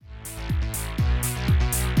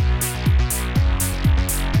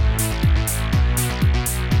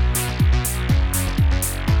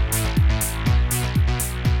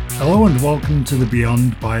Hello and welcome to the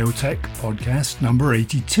Beyond Biotech podcast number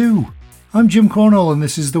 82. I'm Jim Cornell and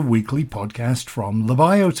this is the weekly podcast from the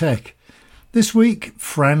Biotech. This week,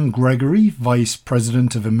 Fran Gregory, Vice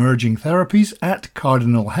President of Emerging Therapies at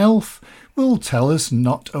Cardinal Health, will tell us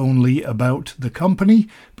not only about the company,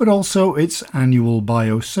 but also its annual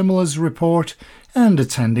Biosimilars report and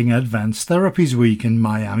attending Advanced Therapies Week in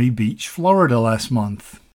Miami Beach, Florida last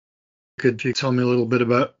month. Could you tell me a little bit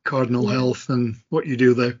about Cardinal Health and what you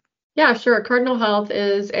do there? Yeah, sure. Cardinal Health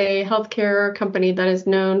is a healthcare company that is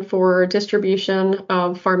known for distribution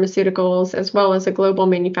of pharmaceuticals, as well as a global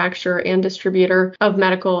manufacturer and distributor of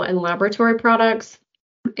medical and laboratory products.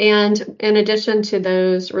 And in addition to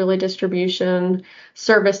those really distribution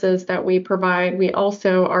services that we provide, we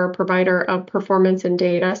also are a provider of performance and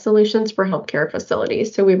data solutions for healthcare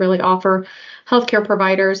facilities. So we really offer healthcare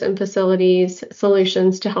providers and facilities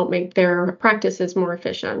solutions to help make their practices more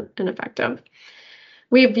efficient and effective.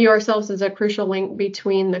 We view ourselves as a crucial link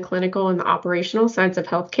between the clinical and the operational sides of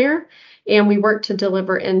healthcare, and we work to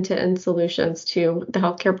deliver end-to-end solutions to the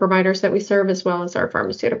healthcare providers that we serve, as well as our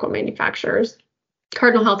pharmaceutical manufacturers.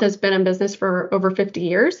 Cardinal Health has been in business for over 50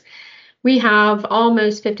 years. We have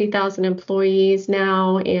almost 50,000 employees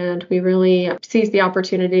now, and we really seize the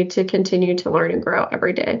opportunity to continue to learn and grow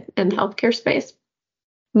every day in the healthcare space.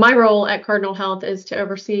 My role at Cardinal Health is to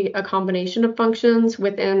oversee a combination of functions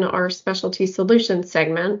within our specialty solutions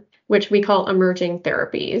segment, which we call emerging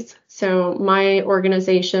therapies. So my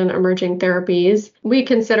organization, Emerging Therapies, we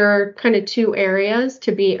consider kind of two areas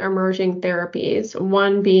to be emerging therapies.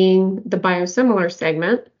 One being the Biosimilars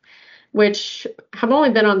segment, which have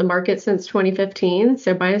only been on the market since 2015.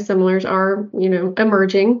 So biosimilars are,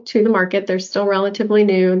 emerging to the market. They're still relatively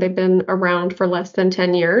new. They've been around for less than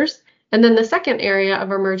 10 years. And then the second area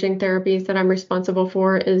of emerging therapies that I'm responsible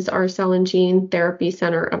for is our Cell and Gene Therapy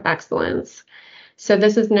Center of Excellence. So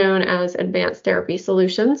this is known as Advanced Therapy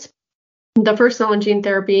Solutions. The first cell and gene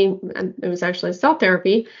therapy, it was actually cell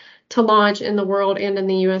therapy, to launch in the world and in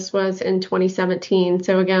the US was in 2017.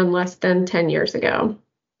 So again, less than 10 years ago.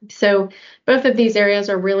 So both of these areas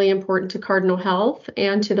are really important to Cardinal Health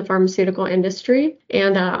and to the pharmaceutical industry,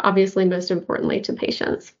 and obviously most importantly to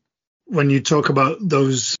patients. When you talk about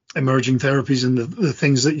those emerging therapies and the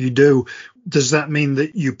things that you do, does that mean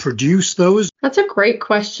that you produce those? That's a great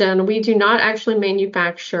question. We do not actually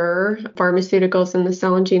manufacture pharmaceuticals in the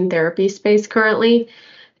cell and gene therapy space currently.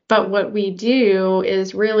 But what we do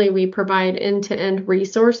is really we provide end-to-end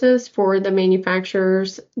resources for the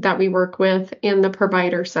manufacturers that we work with and the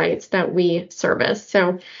provider sites that we service.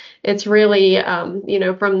 So it's really,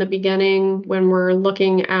 from the beginning when we're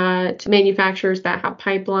looking at manufacturers that have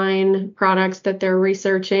pipeline products that they're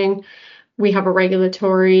researching, we have a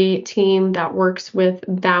regulatory team that works with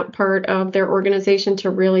that part of their organization to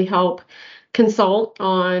really help consult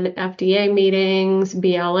on FDA meetings,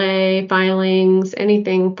 BLA filings,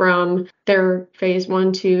 anything from their phase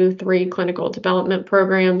 1, 2, 3 clinical development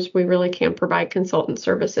programs. We really can provide consultant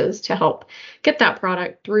services to help get that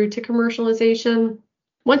product through to commercialization.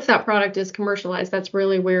 Once that product is commercialized, that's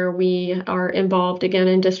really where we are involved again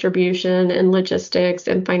in distribution and logistics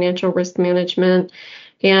and financial risk management,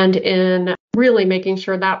 and in really making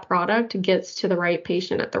sure that product gets to the right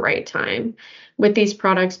patient at the right time. With these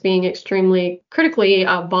products being extremely critically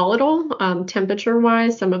volatile,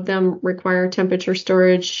 temperature-wise, some of them require temperature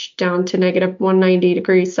storage down to negative 190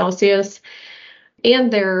 degrees Celsius.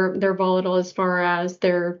 And they're volatile as far as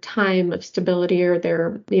their time of stability or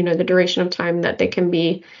their, the duration of time that they can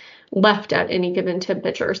be left at any given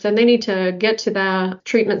temperature. So they need to get to the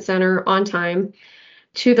treatment center on time,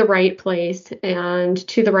 to the right place, and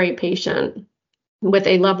to the right patient with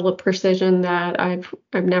a level of precision that I've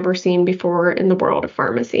never seen before in the world of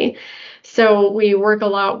pharmacy. So we work a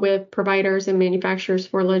lot with providers and manufacturers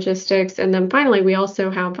for logistics. And then finally, we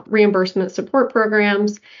also have reimbursement support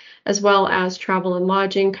programs, as well as travel and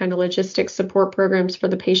lodging kind of logistics support programs for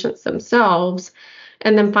the patients themselves.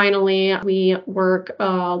 And then finally, we work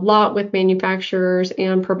a lot with manufacturers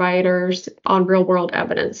and providers on real-world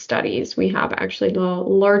evidence studies. We have actually the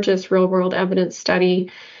largest real-world evidence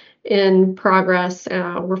study in progress.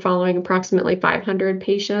 We're following approximately 500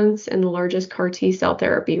 patients in the largest CAR T cell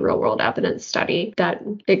therapy real-world evidence study that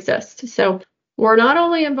exists. So we're not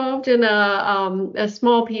only involved in a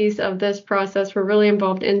small piece of this process, we're really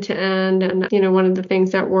involved end to end. And, one of the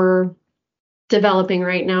things that we're developing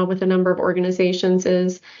right now with a number of organizations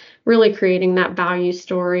is really creating that value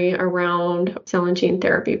story around cell and gene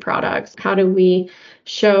therapy products. How do we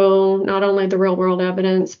show not only the real world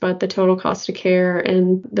evidence, but the total cost of care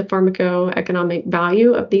and the pharmacoeconomic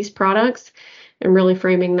value of these products? and really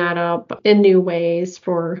framing that up in new ways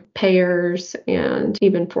for payers and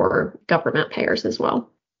even for government payers as well.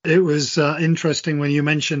 It was interesting when you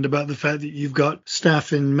mentioned about the fact that you've got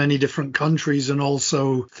staff in many different countries and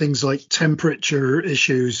also things like temperature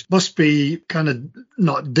issues. Must be kind of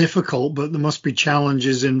not difficult, but there must be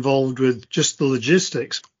challenges involved with just the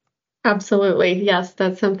logistics. Absolutely. Yes,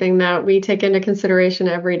 that's something that we take into consideration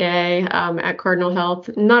every day at Cardinal Health,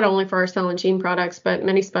 not only for our cell and gene products, but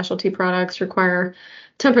many specialty products require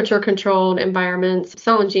temperature controlled environments.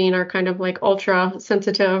 Cell and gene are kind of like ultra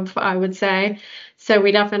sensitive, I would say. So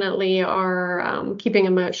we definitely are keeping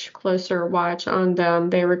a much closer watch on them.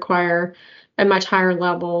 They require a much higher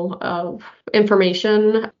level of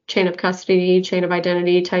information, chain of custody, chain of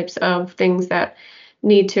identity types of things that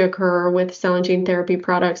need to occur with cell and gene therapy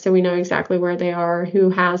products, so we know exactly where they are, who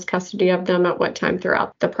has custody of them at what time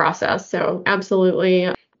throughout the process. So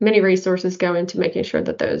absolutely, many resources go into making sure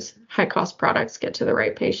that those high cost products get to the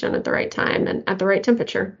right patient at the right time and at the right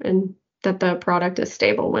temperature, and that the product is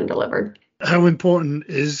stable when delivered. How important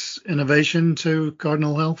is innovation to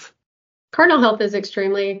Cardinal Health? Cardinal Health is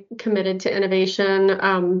extremely committed to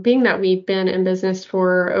innovation, being that we've been in business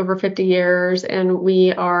for over 50 years and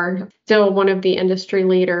we are still one of the industry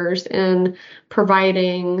leaders in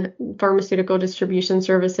providing pharmaceutical distribution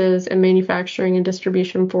services and manufacturing and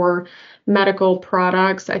distribution for medical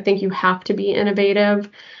products. I think you have to be innovative.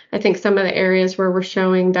 I think some of the areas where we're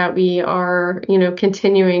showing that we are,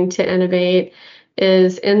 continuing to innovate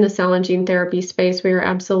is in the cell and gene therapy space. We are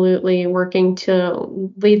absolutely working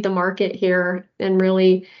to lead the market here, and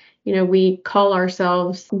really, we call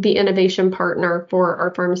ourselves the innovation partner for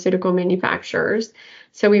our pharmaceutical manufacturers.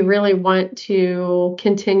 So we really want to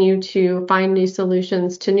continue to find new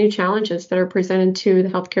solutions to new challenges that are presented to the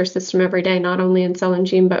healthcare system every day, not only in cell and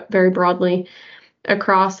gene, but very broadly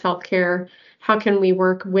across healthcare. How can we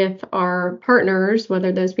work with our partners,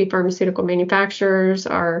 whether those be pharmaceutical manufacturers,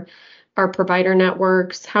 our provider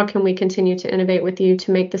networks? How can we continue to innovate with you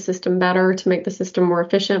to make the system better, to make the system more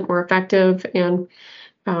efficient, more effective, and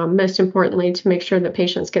most importantly, to make sure that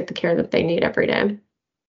patients get the care that they need every day?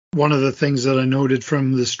 One of the things that I noted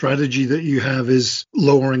from the strategy that you have is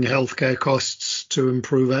lowering healthcare costs to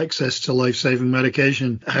improve access to life-saving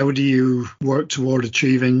medication. How do you work toward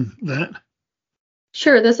achieving that?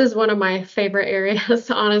 Sure. This is one of my favorite areas.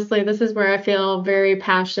 Honestly, this is where I feel very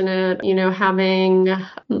passionate, having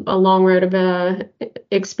a long road of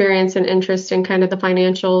experience and interest in kind of the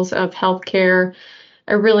financials of healthcare.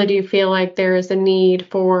 I really do feel like there is a need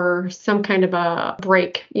for some kind of a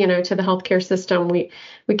break, to the healthcare system. We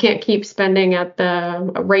can't keep spending at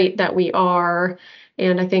the rate that we are.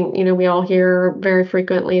 And I think, we all hear very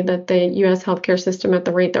frequently that the U.S. healthcare system at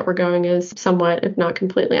the rate that we're going is somewhat, if not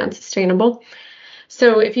completely, unsustainable.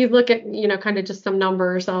 So if you look at, kind of just some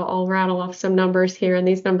numbers, I'll rattle off some numbers here, and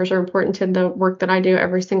these numbers are important to the work that I do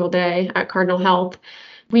every single day at Cardinal Health.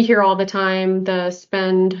 We hear all the time the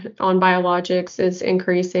spend on biologics is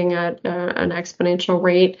increasing at an exponential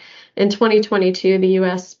rate. In 2022, the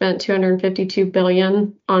U.S. spent $252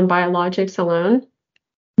 billion on biologics alone,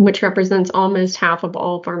 which represents almost half of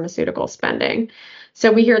all pharmaceutical spending.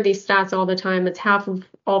 So we hear these stats all the time. It's half of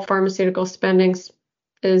all pharmaceutical spending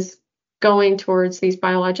is going towards these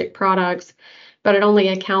biologic products, but it only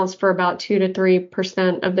accounts for about 2 to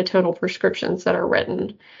 3% of the total prescriptions that are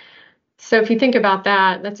written. So if you think about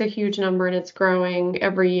that, that's a huge number, and it's growing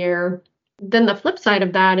every year. Then the flip side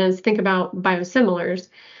of that is think about biosimilars.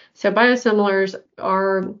 So biosimilars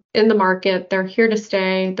are in the market. They're here to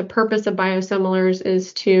stay. The purpose of biosimilars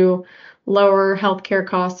is to lower healthcare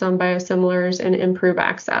costs on biosimilars and improve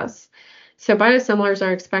access. So biosimilars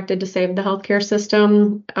are expected to save the healthcare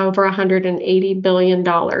system over $180 billion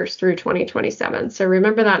through 2027. So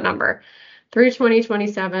remember that number. Through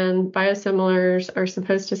 2027, biosimilars are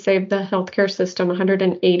supposed to save the healthcare system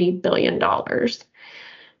 $180 billion.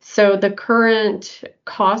 So the current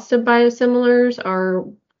cost of biosimilars are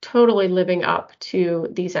totally living up to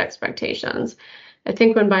these expectations. I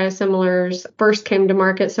think when biosimilars first came to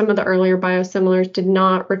market, some of the earlier biosimilars did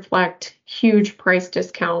not reflect huge price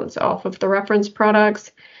discounts off of the reference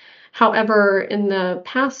products. However, in the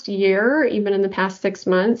past year, even in the past 6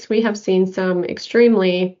 months, we have seen some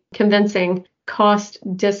extremely convincing cost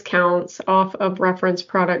discounts off of reference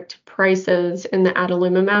product prices in the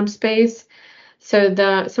adalimumab space. So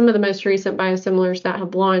some of the most recent biosimilars that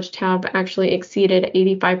have launched have actually exceeded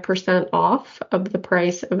 85% off of the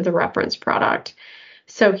price of the reference product.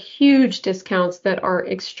 So huge discounts that are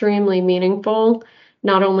extremely meaningful,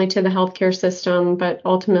 not only to the healthcare system, but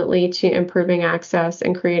ultimately to improving access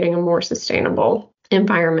and creating a more sustainable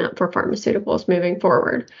environment for pharmaceuticals moving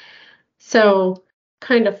forward. So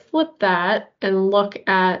kind of flip that and look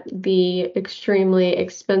at the extremely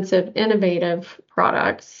expensive innovative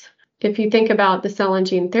products, if you think about the cell and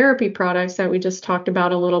gene therapy products that we just talked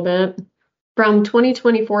about a little bit, from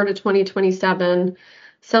 2024 to 2027,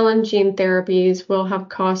 cell and gene therapies will have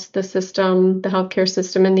cost the system, the healthcare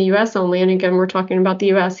system in the US only, and again, we're talking about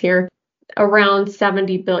the US here, around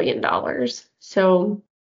 $70 billion. So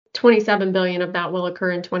 27 billion of that will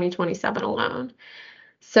occur in 2027 alone.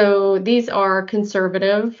 So these are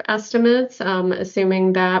conservative estimates,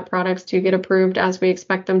 assuming that products do get approved as we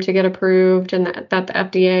expect them to get approved, and that the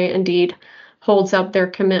FDA indeed holds up their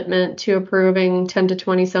commitment to approving 10 to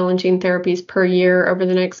 20 cell and gene therapies per year over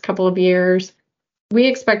the next couple of years. We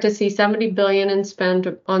expect to see 70 billion in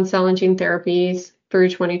spend on cell and gene therapies through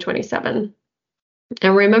 2027.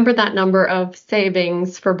 And remember that number of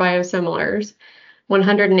savings for biosimilars,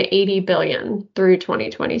 180 billion through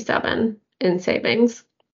 2027 in savings.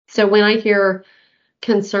 So when I hear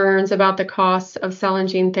concerns about the costs of cell and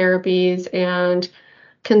gene therapies and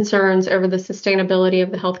concerns over the sustainability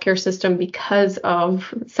of the healthcare system because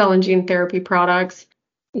of cell and gene therapy products,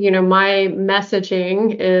 my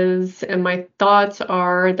messaging is, and my thoughts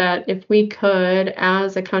are that if we could,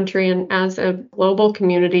 as a country and as a global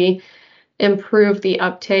community, improve the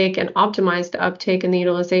uptake and optimize the uptake and the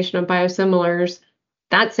utilization of biosimilars,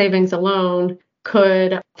 that savings alone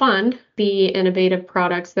could fund the innovative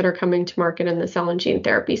products that are coming to market in the cell and gene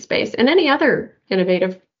therapy space and any other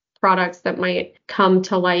innovative products that might come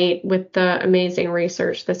to light with the amazing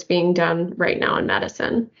research that's being done right now in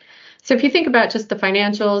medicine. So if you think about just the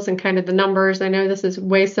financials and kind of the numbers, I know this is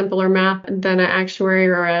way simpler math than an actuary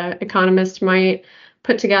or an economist might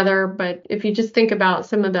put together, but if you just think about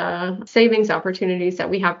some of the savings opportunities that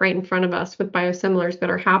we have right in front of us with biosimilars that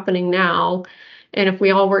are happening now, and if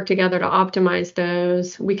we all work together to optimize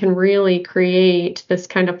those, we can really create this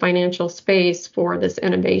kind of financial space for this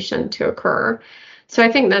innovation to occur. So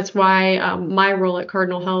I think that's why my role at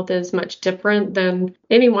Cardinal Health is much different than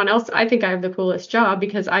anyone else. I think I have the coolest job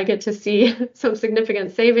because I get to see some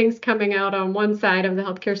significant savings coming out on one side of the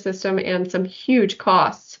healthcare system and some huge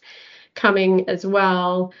costs coming as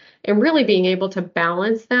well, and really being able to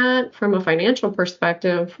balance that from a financial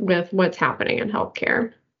perspective with what's happening in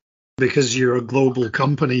healthcare. Because you're a global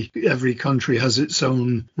company, every country has its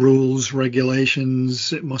own rules,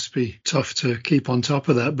 regulations. It must be tough to keep on top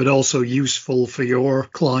of that, but also useful for your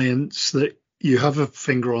clients that you have a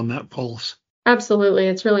finger on that pulse. Absolutely.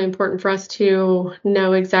 It's really important for us to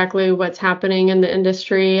know exactly what's happening in the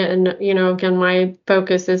industry. And, again, my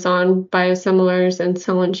focus is on biosimilars and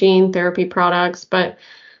cell and gene therapy products, but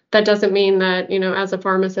that doesn't mean that, as a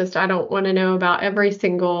pharmacist, I don't want to know about every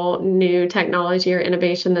single new technology or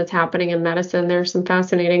innovation that's happening in medicine. There's some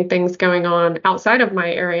fascinating things going on outside of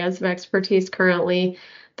my areas of expertise currently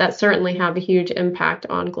that certainly have a huge impact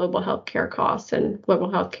on global healthcare costs and global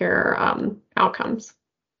healthcare outcomes.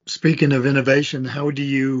 Speaking of innovation, how do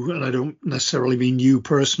you, and I don't necessarily mean you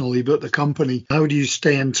personally, but the company, how do you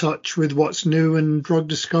stay in touch with what's new in drug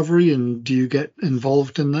discovery, and do you get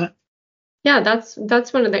involved in that? Yeah,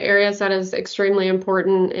 that's one of the areas that is extremely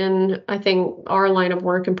important in, I think, our line of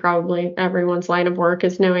work and probably everyone's line of work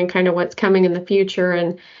is knowing kind of what's coming in the future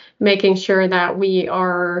and making sure that we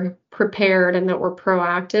are prepared and that we're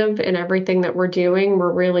proactive in everything that we're doing.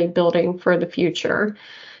 We're really building for the future.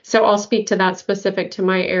 So I'll speak to that specific to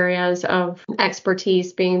my areas of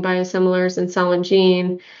expertise being biosimilars and cell and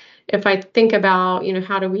gene. If I think about,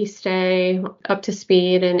 how do we stay up to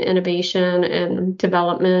speed in innovation and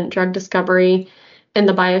development, drug discovery in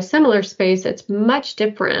the biosimilar space, it's much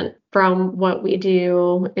different from what we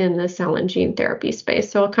do in the cell and gene therapy space.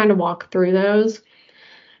 So I'll kind of walk through those.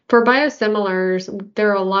 For biosimilars,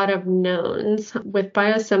 there are a lot of knowns. With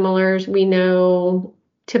biosimilars,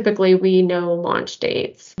 typically we know launch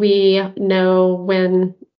dates. We know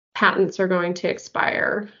when patents are going to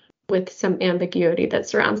expire, with some ambiguity that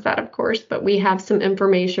surrounds that, of course, but we have some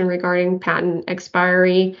information regarding patent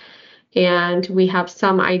expiry, and we have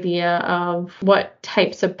some idea of what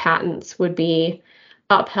types of patents would be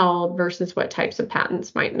upheld versus what types of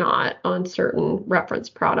patents might not on certain reference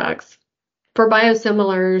products. For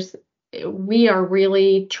biosimilars, we are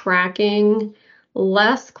really tracking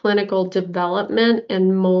less clinical development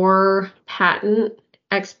and more patent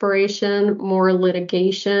expiration, more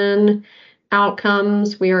litigation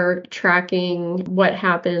outcomes. We are tracking what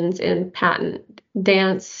happens in patent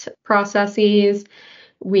dance processes.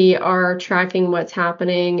 We are tracking what's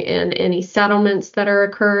happening in any settlements that are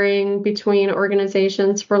occurring between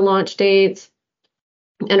organizations for launch dates.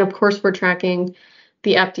 And of course, we're tracking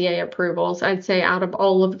the FDA approvals. I'd say out of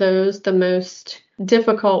all of those, the most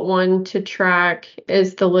difficult one to track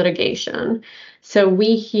is the litigation. So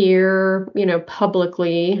we hear,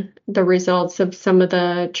 publicly the results of some of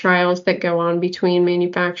the trials that go on between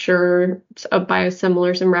manufacturers of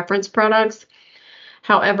biosimilars and reference products.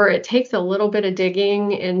 However, it takes a little bit of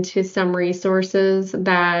digging into some resources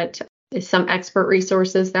some expert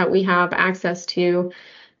resources that we have access to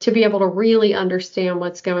be able to really understand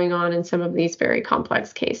what's going on in some of these very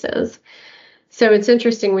complex cases. So it's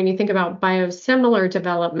interesting when you think about biosimilar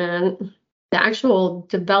development, the actual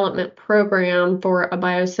development program for a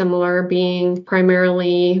biosimilar being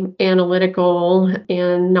primarily analytical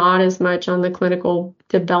and not as much on the clinical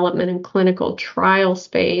development and clinical trial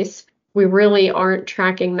space. We really aren't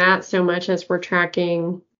tracking that so much as we're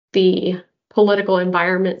tracking the political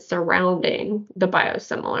environment surrounding the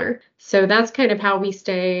biosimilar. So that's kind of how we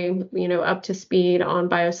stay, up to speed on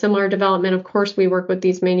biosimilar development. Of course, we work with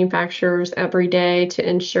these manufacturers every day to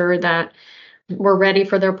ensure that we're ready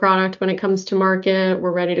for their product when it comes to market.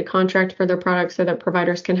 We're ready to contract for their products so that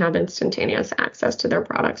providers can have instantaneous access to their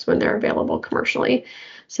products when they're available commercially.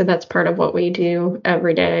 So that's part of what we do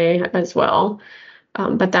every day as well.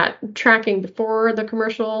 But that tracking before the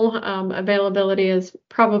commercial availability is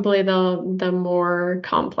probably the more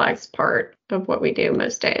complex part of what we do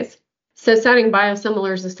most days. So setting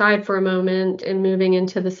biosimilars aside for a moment and moving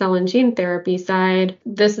into the cell and gene therapy side,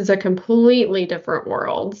 this is a completely different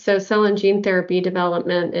world. So cell and gene therapy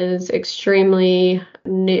development is extremely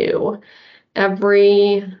new.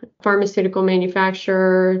 Every pharmaceutical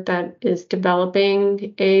manufacturer that is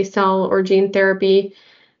developing a cell or gene therapy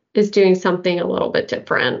is doing something a little bit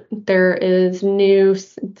different. There is new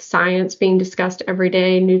science being discussed every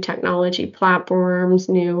day, new technology platforms,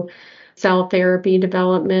 new cell therapy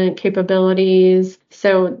development capabilities.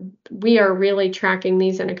 So we are really tracking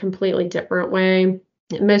these in a completely different way.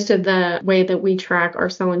 Most of the way that we track our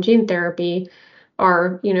cell and gene therapy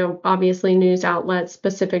are, obviously news outlets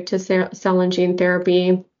specific to cell and gene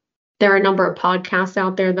therapy. There are a number of podcasts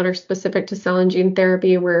out there that are specific to cell and gene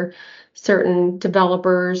therapy where certain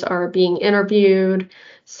developers are being interviewed.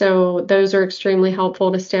 So those are extremely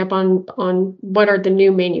helpful to stay up on what are the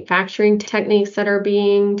new manufacturing techniques that are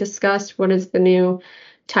being discussed, what is the new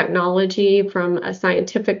technology from a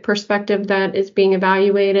scientific perspective that is being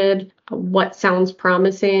evaluated, what sounds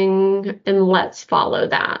promising, and let's follow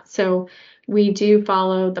that. So we do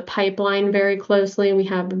follow the pipeline very closely. We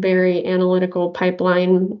have a very analytical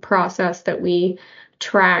pipeline process that we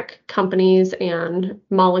track companies and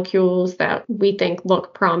molecules that we think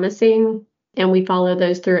look promising, and we follow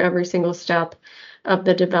those through every single step of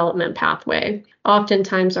the development pathway.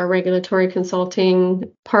 Oftentimes, our regulatory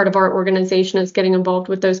consulting part of our organization is getting involved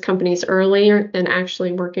with those companies earlier and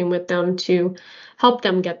actually working with them to help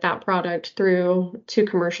them get that product through to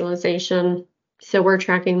commercialization. So we're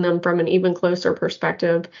tracking them from an even closer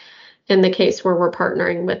perspective in the case where we're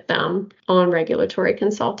partnering with them on regulatory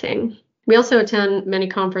consulting. We also attend many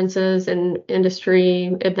conferences and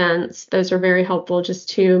industry events. Those are very helpful just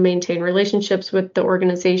to maintain relationships with the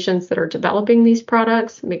organizations that are developing these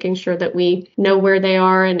products, making sure that we know where they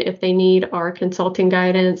are and if they need our consulting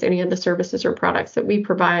guidance, any of the services or products that we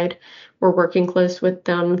provide, we're working close with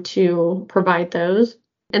them to provide those.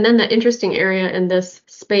 And then the interesting area in this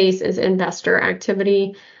space is investor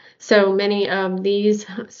activity. So many of these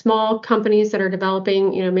small companies that are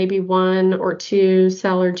developing, maybe one or two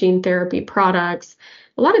cell or gene therapy products,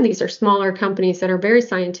 a lot of these are smaller companies that are very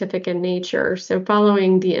scientific in nature. So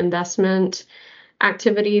following the investment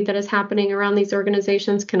activity that is happening around these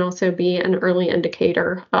organizations can also be an early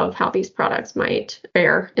indicator of how these products might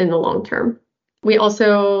fare in the long term. We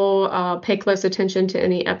also pay close attention to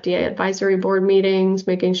any FDA advisory board meetings,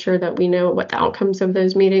 making sure that we know what the outcomes of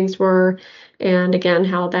those meetings were, and again,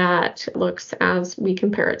 how that looks as we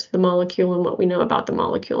compare it to the molecule and what we know about the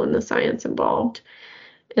molecule and the science involved.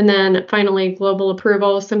 And then finally, global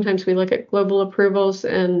approvals. Sometimes we look at global approvals,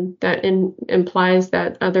 and that implies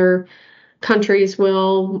that other countries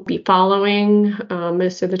will be following.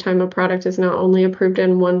 Most of the time, a product is not only approved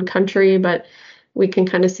in one country, but we can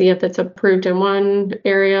kind of see if it's approved in one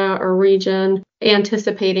area or region,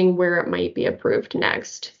 anticipating where it might be approved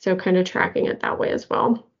next. So kind of tracking it that way as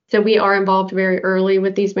well. So we are involved very early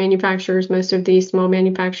with these manufacturers. Most of these small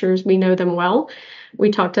manufacturers, we know them well.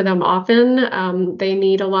 We talk to them often. They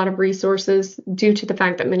need a lot of resources due to the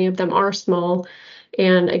fact that many of them are small.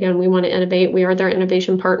 And again, we want to innovate. We are their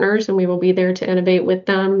innovation partners, and we will be there to innovate with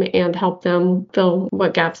them and help them fill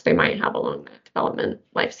what gaps they might have along that development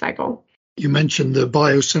life cycle. You mentioned the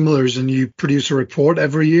biosimilars, and you produce a report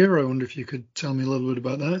every year. I wonder if you could tell me a little bit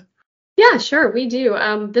about that. Yeah, sure, we do.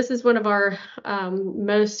 This is one of our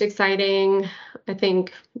most exciting, I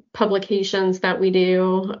think, publications that we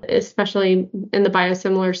do, especially in the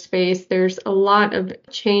biosimilar space. There's a lot of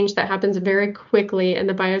change that happens very quickly in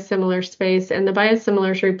the biosimilar space, and the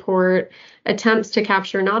biosimilars report attempts to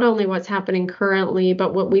capture not only what's happening currently,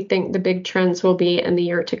 but what we think the big trends will be in the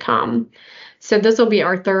year to come. So this will be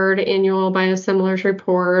our third annual biosimilars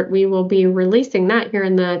report. We will be releasing that here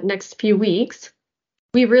in the next few weeks.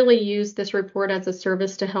 We really use this report as a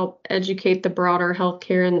service to help educate the broader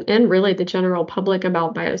healthcare and really the general public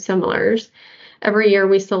about biosimilars. Every year,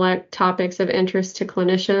 we select topics of interest to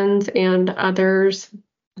clinicians and others,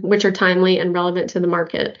 which are timely and relevant to the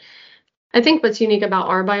market. I think what's unique about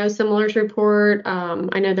our biosimilars report,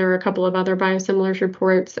 I know there are a couple of other biosimilars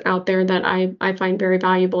reports out there that I find very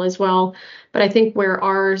valuable as well, but I think where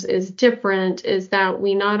ours is different is that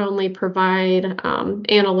we not only provide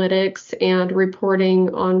analytics and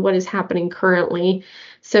reporting on what is happening currently.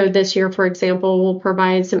 So this year, for example, we'll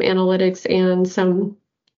provide some analytics and some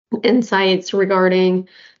insights regarding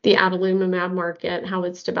the adalimumab market, how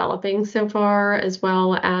it's developing so far, as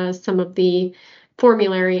well as some of the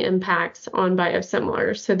formulary impacts on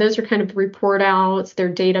biosimilars. So those are kind of report outs,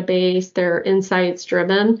 they're database, they're insights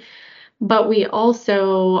driven. But we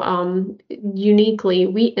also uniquely,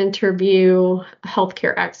 we interview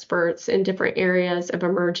healthcare experts in different areas of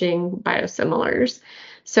emerging biosimilars.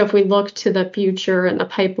 So if we look to the future and the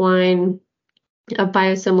pipeline of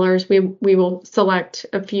biosimilars, we will select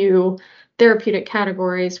a few therapeutic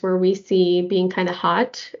categories where we see being kind of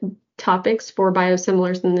hot topics for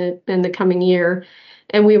biosimilars in the coming year,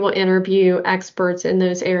 and we will interview experts in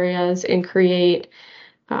those areas and create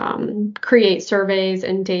surveys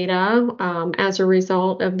and data as a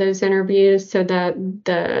result of those interviews, so that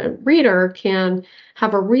the reader can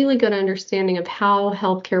have a really good understanding of how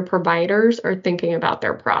healthcare providers are thinking about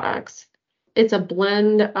their products. It's a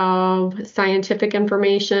blend of scientific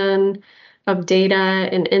information, of data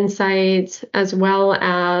and insights, as well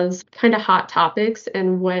as kind of hot topics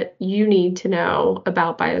and what you need to know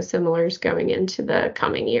about biosimilars going into the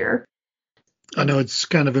coming year. I know it's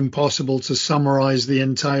kind of impossible to summarize the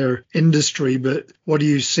entire industry, but what are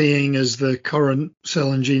you seeing as the current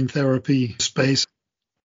cell and gene therapy space?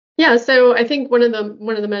 Yeah, so I think one of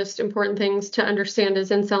the most important things to understand is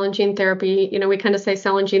in cell and gene therapy, we kind of say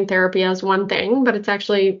cell and gene therapy as one thing, but it's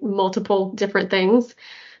actually multiple different things.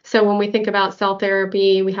 So when we think about cell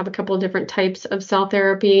therapy, we have a couple of different types of cell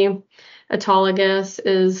therapy. Autologous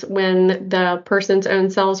is when the person's own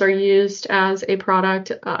cells are used as a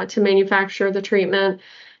product to manufacture the treatment.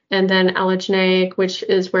 And then allogeneic, which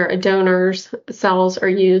is where a donor's cells are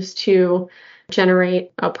used to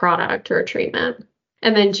generate a product or a treatment.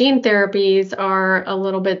 And then gene therapies are a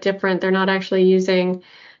little bit different. They're not actually using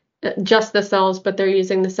just the cells, but they're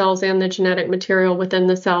using the cells and the genetic material within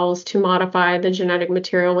the cells to modify the genetic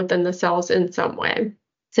material within the cells in some way.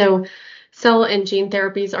 So cell and gene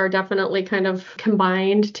therapies are definitely kind of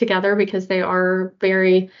combined together because they are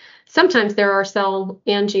sometimes there are cell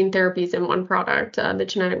and gene therapies in one product. The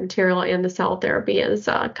genetic material and the cell therapy is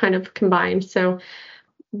kind of combined. So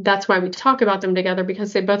that's why we talk about them together,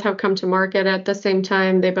 because they both have come to market at the same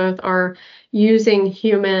time. They both are using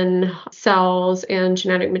human cells and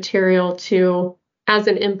genetic material as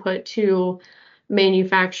an input to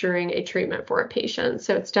manufacturing a treatment for a patient.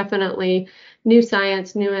 So it's definitely new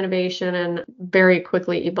science, new innovation, and very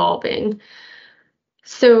quickly evolving.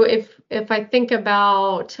 So if I think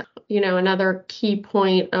about, another key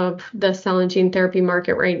point of the cell and gene therapy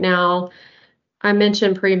market right now, I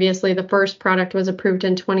mentioned previously the first product was approved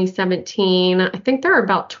in 2017. I think there are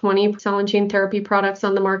about 20 cell and gene therapy products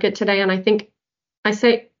on the market today. And I think I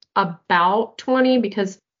say about 20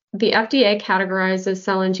 because the FDA categorizes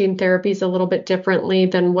cell and gene therapies a little bit differently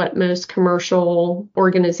than what most commercial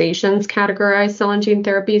organizations categorize cell and gene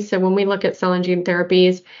therapies. So when we look at cell and gene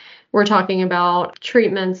therapies, we're talking about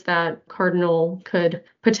treatments that Cardinal could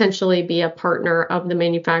potentially be a partner of the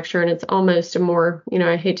manufacturer. And it's almost a more,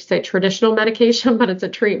 I hate to say traditional medication, but it's a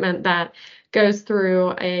treatment that goes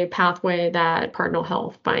through a pathway that Cardinal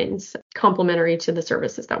Health finds complementary to the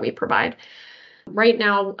services that we provide. Right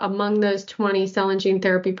now, among those 20 cell and gene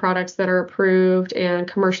therapy products that are approved and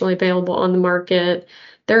commercially available on the market,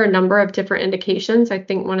 there are a number of different indications. I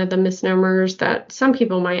think one of the misnomers that some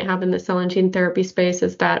people might have in the cell and gene therapy space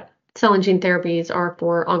is that cell and gene therapies are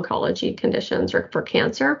for oncology conditions or for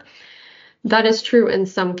cancer. That is true in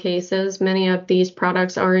some cases. Many of these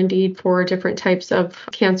products are indeed for different types of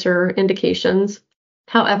cancer indications.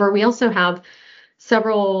 However, we also have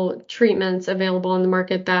several treatments available on the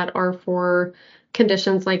market that are for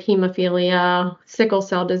conditions like hemophilia. Sickle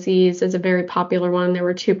cell disease is a very popular one. There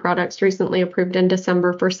were 2 products recently approved in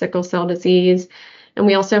December for sickle cell disease. And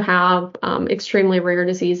we also have extremely rare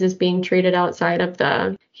diseases being treated outside of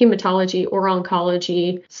the hematology or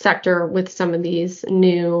oncology sector with some of these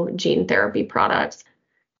new gene therapy products.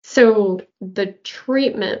 So the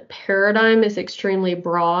treatment paradigm is extremely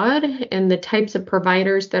broad, and the types of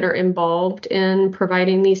providers that are involved in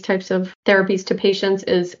providing these types of therapies to patients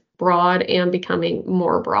is broad and becoming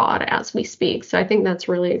more broad as we speak. So I think that's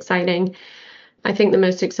really exciting. I think the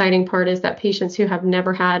most exciting part is that patients who have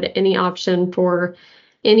never had any option for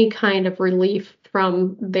any kind of relief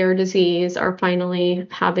from their disease are finally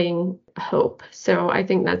having hope. So I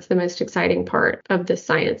think that's the most exciting part of this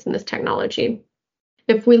science and this technology.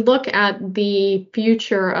 If we look at the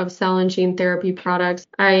future of cell and gene therapy products,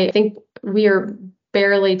 I think we are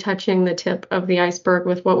barely touching the tip of the iceberg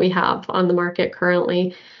with what we have on the market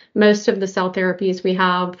currently. Most of the cell therapies we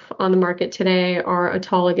have on the market today are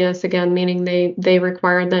autologous, again, meaning they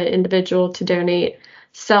require the individual to donate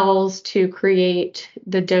cells to create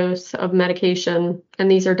the dose of medication,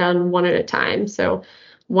 and these are done one at a time. So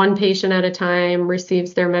one patient at a time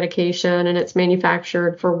receives their medication, and it's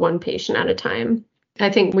manufactured for one patient at a time. I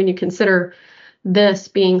think when you consider this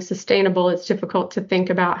being sustainable, it's difficult to think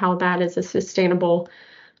about how that is a sustainable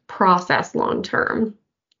process long term.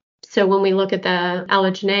 So when we look at the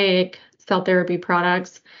allogeneic cell therapy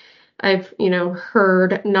products, I've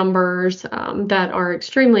heard numbers that are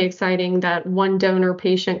extremely exciting, that one donor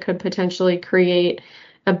patient could potentially create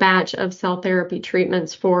a batch of cell therapy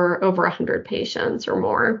treatments for over 100 patients or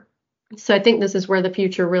more. So I think this is where the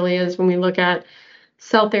future really is when we look at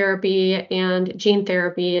cell therapy and gene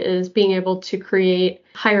therapy, is being able to create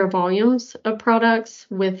higher volumes of products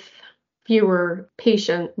with fewer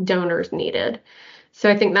patient donors needed. So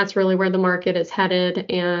I think that's really where the market is headed,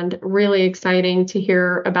 and really exciting to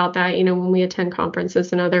hear about that. When we attend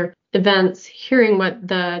conferences and other events, hearing what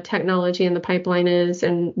the technology in the pipeline is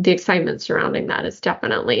and the excitement surrounding that is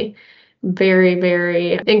definitely very,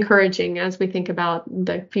 very encouraging as we think about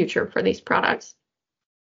the future for these products.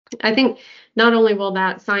 I think not only will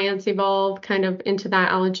that science evolve kind of into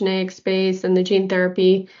that allogeneic space and the gene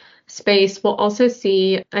therapy space, we'll also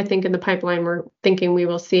see, I think in the pipeline, we're thinking we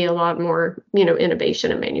will see a lot more,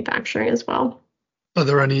 innovation in manufacturing as well. Are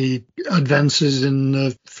there any advances in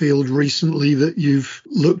the field recently that you've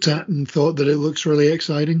looked at and thought that it looks really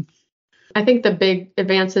exciting? I think the big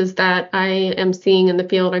advances that I am seeing in the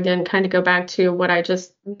field, again, kind of go back to what I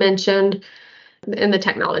just mentioned in the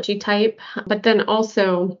technology type, but then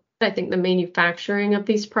also I think the manufacturing of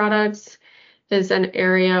these products is an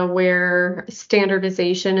area where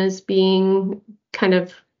standardization is being kind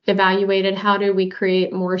of evaluated. How do we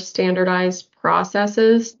create more standardized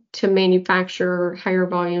processes to manufacture higher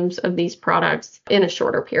volumes of these products in a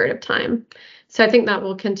shorter period of time? So I think that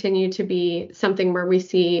will continue to be something where we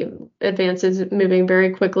see advances moving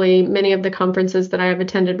very quickly. Many of the conferences that I have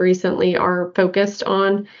attended recently are focused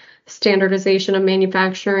on standardization of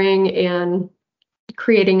manufacturing and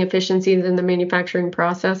creating efficiencies in the manufacturing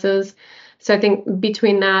processes. So I think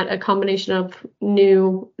between that, a combination of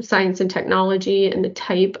new science and technology and the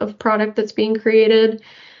type of product that's being created,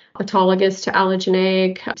 autologous to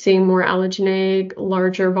allogeneic, seeing more allogeneic,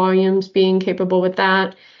 larger volumes being capable with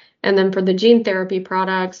that. And then for the gene therapy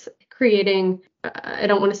products, creating, I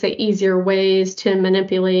don't want to say easier ways to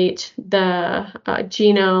manipulate the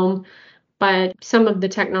genome, but some of the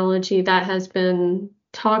technology that has been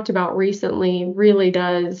talked about recently really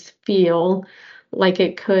does feel like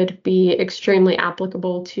it could be extremely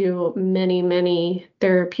applicable to many, many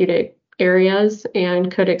therapeutic areas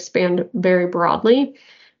and could expand very broadly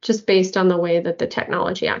just based on the way that the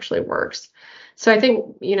technology actually works. So I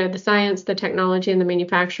think, the science, the technology, and the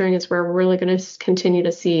manufacturing is where we're really going to continue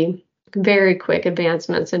to see very quick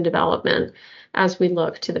advancements in development as we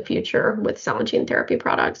look to the future with cell and gene therapy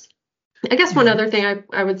products. I guess one other thing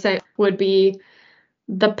I would say would be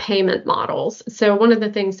the payment models. So one of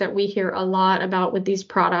the things that we hear a lot about with these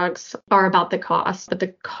products are about the cost. But the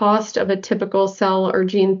cost of a typical cell or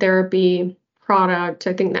gene therapy product,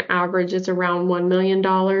 I think the average is around $1 million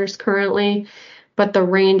currently, but the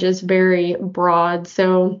range is very broad.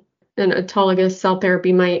 So an autologous cell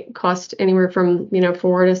therapy might cost anywhere from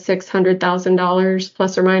 $400,000 to $600,000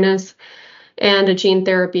 plus or minus. And a gene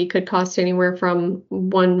therapy could cost anywhere from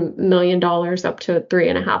 $1 million up to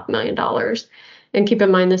 $3.5 million. And keep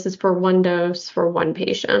in mind, this is for one dose for one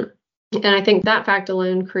patient. And I think that fact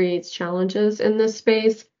alone creates challenges in this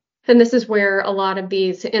space. And this is where a lot of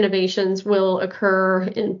these innovations will occur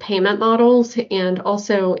in payment models and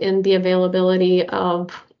also in the availability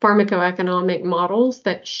of pharmacoeconomic models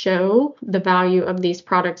that show the value of these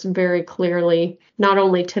products very clearly, not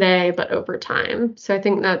only today, but over time. So I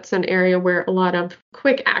think that's an area where a lot of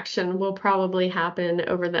quick action will probably happen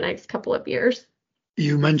over the next couple of years.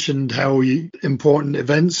 You mentioned how important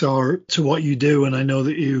events are to what you do, and I know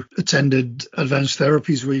that you attended Advanced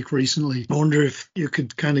Therapies Week recently. I wonder if you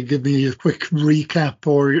could kind of give me a quick recap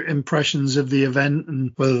or impressions of the event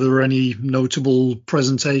and whether there were any notable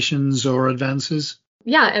presentations or advances.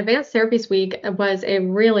 Yeah, Advanced Therapies Week was a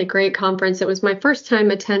really great conference. It was my first time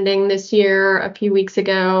attending this year a few weeks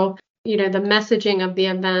ago. The messaging of the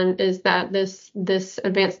event is that this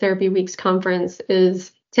Advanced Therapy Weeks conference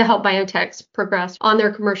is to help biotechs progress on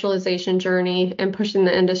their commercialization journey and pushing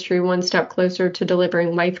the industry one step closer to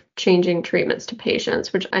delivering life-changing treatments to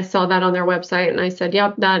patients, which I saw that on their website and I said,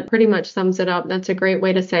 yep, that pretty much sums it up. That's a great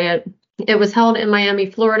way to say it. It was held in Miami,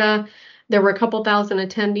 Florida. There were a couple thousand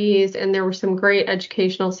attendees and there were some great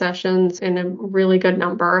educational sessions and a really good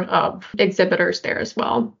number of exhibitors there as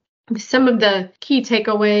well. Some of the key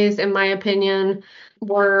takeaways, in my opinion,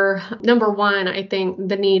 were number one, I think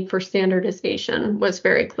the need for standardization was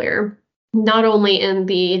very clear, not only in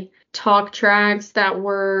the talk tracks that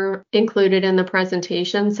were included in the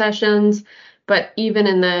presentation sessions, but even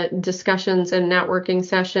in the discussions and networking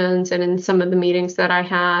sessions and in some of the meetings that I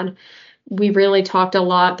had. We really talked a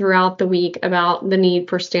lot throughout the week about the need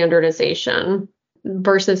for standardization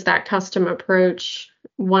versus that custom approach,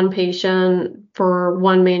 one patient for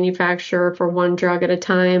one manufacturer for one drug at a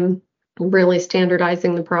time, really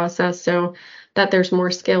standardizing the process so that there's more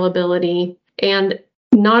scalability, and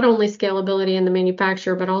not only scalability in the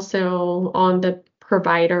manufacturer, but also on the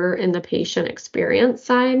provider and the patient experience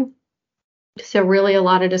side. So really a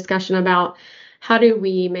lot of discussion about how do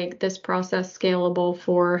we make this process scalable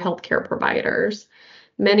for healthcare providers?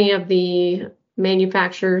 Many of the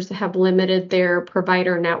manufacturers have limited their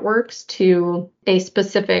provider networks to a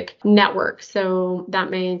specific network. So that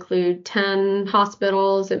may include 10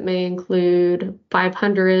 hospitals, it may include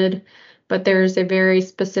 500, but there's a very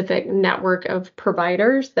specific network of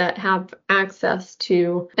providers that have access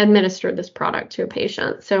to administer this product to a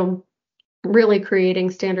patient. So really creating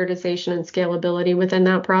standardization and scalability within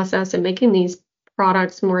that process and making these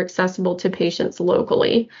products more accessible to patients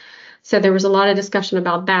locally. So there was a lot of discussion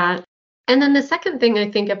about that. And then the second thing,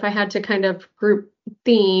 I think, if I had to kind of group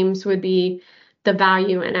themes, would be the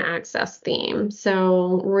value and access theme.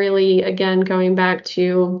 So really, again, going back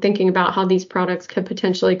to thinking about how these products could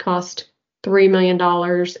potentially cost $3 million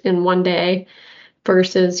in one day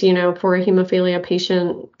versus, for a hemophilia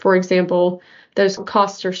patient, for example, those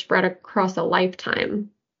costs are spread across a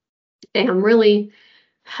lifetime. And really,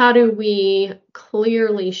 how do we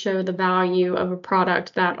clearly show the value of a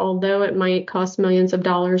product that, although it might cost millions of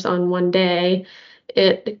dollars on one day,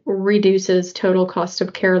 it reduces total cost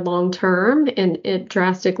of care long term, and it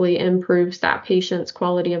drastically improves that patient's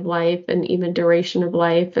quality of life and even duration of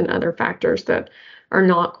life and other factors that are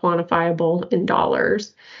not quantifiable in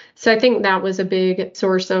dollars. So I think that was a big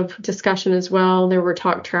source of discussion as well. There were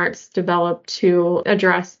talk tracks developed to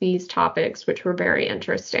address these topics, which were very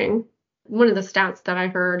interesting. One of the stats that I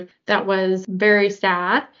heard that was very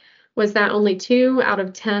sad was that only 2 out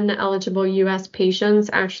of 10 eligible U.S. patients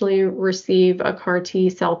actually receive a CAR T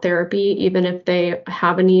cell therapy, even if they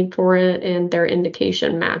have a need for it and their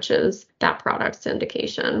indication matches that product's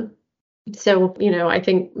indication. So, I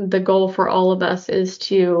think the goal for all of us is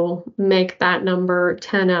to make that number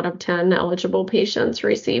 10 out of 10 eligible patients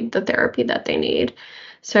receive the therapy that they need.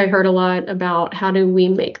 So I heard a lot about how do we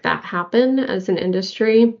make that happen as an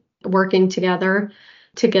industry, working together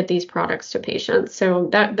to get these products to patients.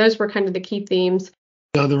 So those were kind of the key themes.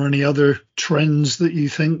 Are there any other trends that you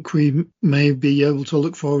think we may be able to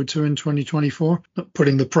look forward to in 2024? Not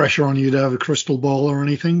putting the pressure on you to have a crystal ball or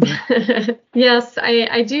anything. Yes,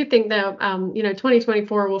 I do think that,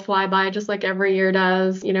 2024 will fly by just like every year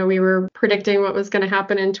does. We were predicting what was going to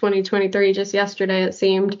happen in 2023 just yesterday, it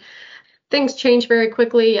seemed. Things change very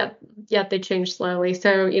quickly, yet they change slowly.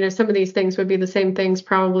 So, some of these things would be the same things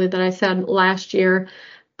probably that I said last year,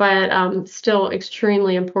 but still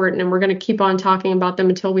extremely important. And we're going to keep on talking about them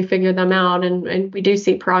until we figure them out. And we do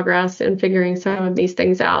see progress in figuring some of these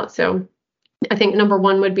things out. So I think number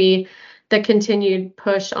one would be the continued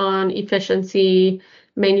push on efficiency,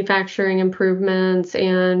 manufacturing improvements,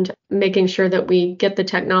 and making sure that we get the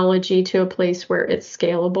technology to a place where it's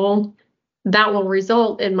scalable. That will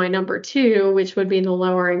result in my number two, which would be the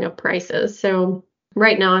lowering of prices. So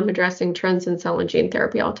Right now, I'm addressing trends in cell and gene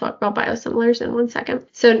therapy. I'll talk about biosimilars in one second.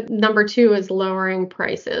 So number 2 is lowering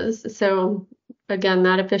prices. So again,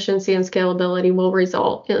 that efficiency and scalability will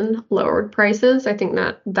result in lowered prices. I think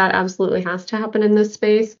that absolutely has to happen in this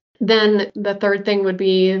space. Then the third thing would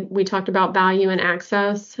be, we talked about value and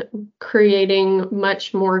access, creating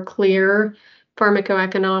much more clear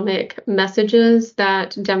pharmacoeconomic messages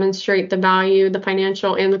that demonstrate the value, the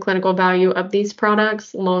financial and the clinical value of these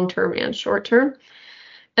products, long-term and short-term.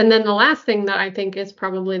 And then the last thing that I think is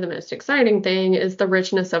probably the most exciting thing is the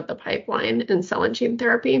richness of the pipeline in cell and gene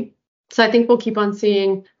therapy. So I think we'll keep on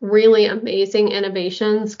seeing really amazing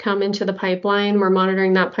innovations come into the pipeline. We're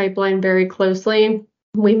monitoring that pipeline very closely.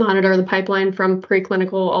 We monitor the pipeline from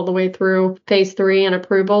preclinical all the way through phase 3 and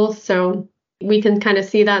approval. So we can kind of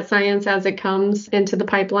see that science as it comes into the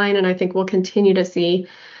pipeline. And I think we'll continue to see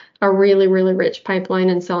a really, really rich pipeline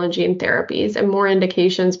in cell and gene therapies and more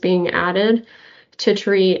indications being added to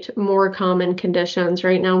treat more common conditions.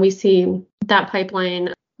 Right now, we see that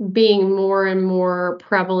pipeline being more and more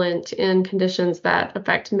prevalent in conditions that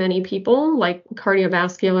affect many people, like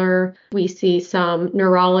cardiovascular. We see some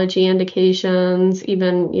neurology indications,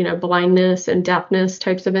 even, blindness and deafness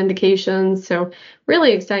types of indications. So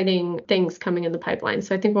really exciting things coming in the pipeline.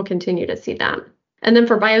 So I think we'll continue to see that. And then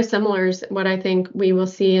for biosimilars, what I think we will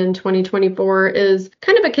see in 2024 is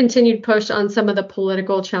kind of a continued push on some of the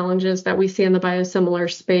political challenges that we see in the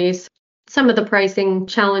biosimilar space. Some of the pricing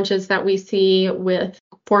challenges that we see with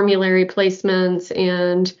formulary placements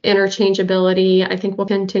and interchangeability, I think we'll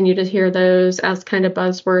continue to hear those as kind of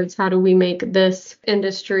buzzwords. How do we make this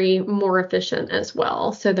industry more efficient as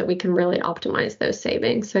well so that we can really optimize those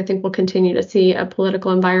savings? So I think we'll continue to see a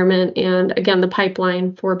political environment. And again, the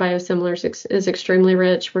pipeline for biosimilars is extremely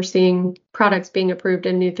rich. We're seeing products being approved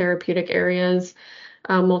in new therapeutic areas.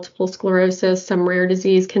 Multiple sclerosis, some rare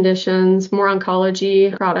disease conditions, more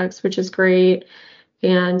oncology products, which is great.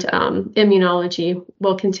 And immunology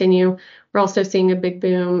will continue. We're also seeing a big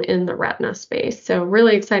boom in the retina space. So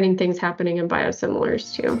really exciting things happening in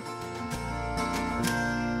biosimilars too.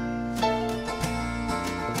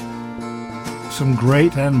 Some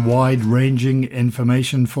great and wide-ranging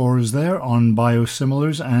information for us there on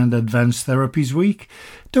biosimilars and Advanced Therapies Week.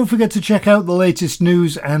 Don't forget to check out the latest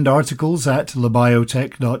news and articles at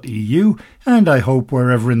lebiotech.eu, and I hope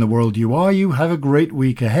wherever in the world you are, you have a great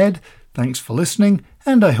week ahead. Thanks for listening,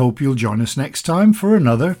 and I hope you'll join us next time for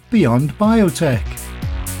another Beyond Biotech.